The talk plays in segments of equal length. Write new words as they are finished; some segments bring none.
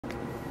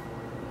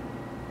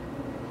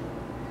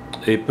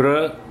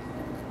April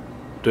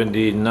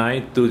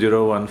 29,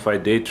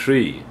 2015, day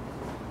 3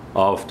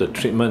 of the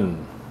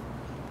treatment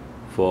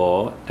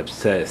for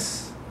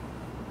abscess,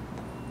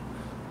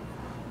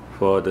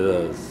 for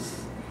the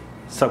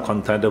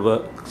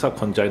subconjunctival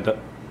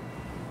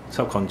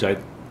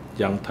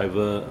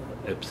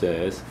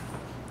abscess.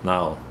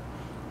 Now,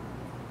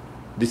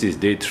 this is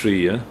day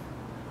 3.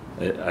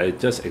 I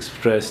just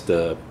expressed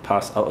the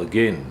pass out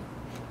again.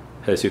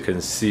 As you can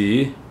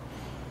see,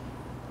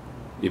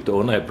 if the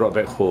owner had brought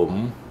back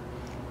home,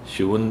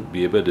 she wouldn't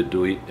be able to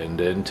do it, and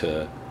then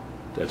the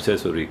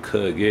abscess will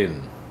recur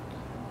again.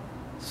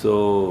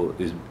 So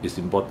it's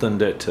important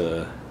that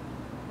the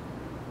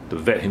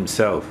vet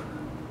himself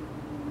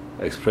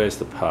express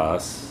the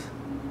pass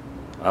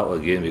out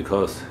again,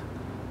 because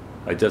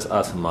I just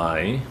asked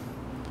my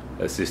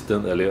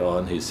assistant earlier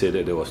on. He said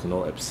that there was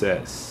no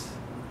abscess,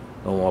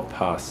 no more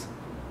pus,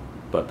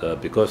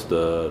 but because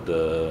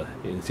the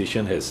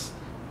incision has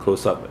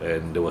closed up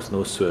and there was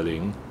no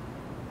swelling,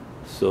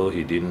 so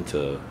he didn't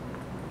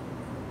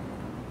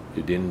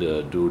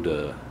do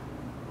the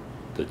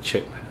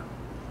check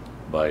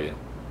by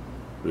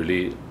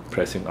really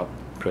pressing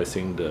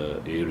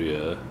the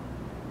area,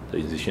 the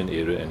incision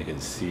area, and you can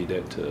see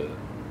that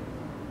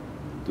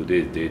today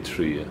is day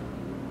 3.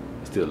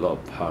 Still a lot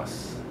of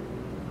pus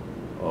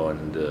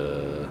on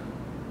the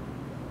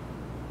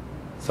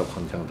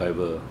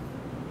subconjunctival.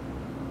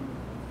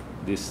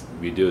 This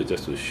video is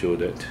just to show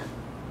that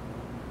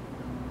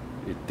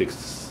it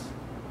takes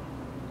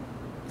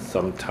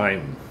some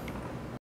time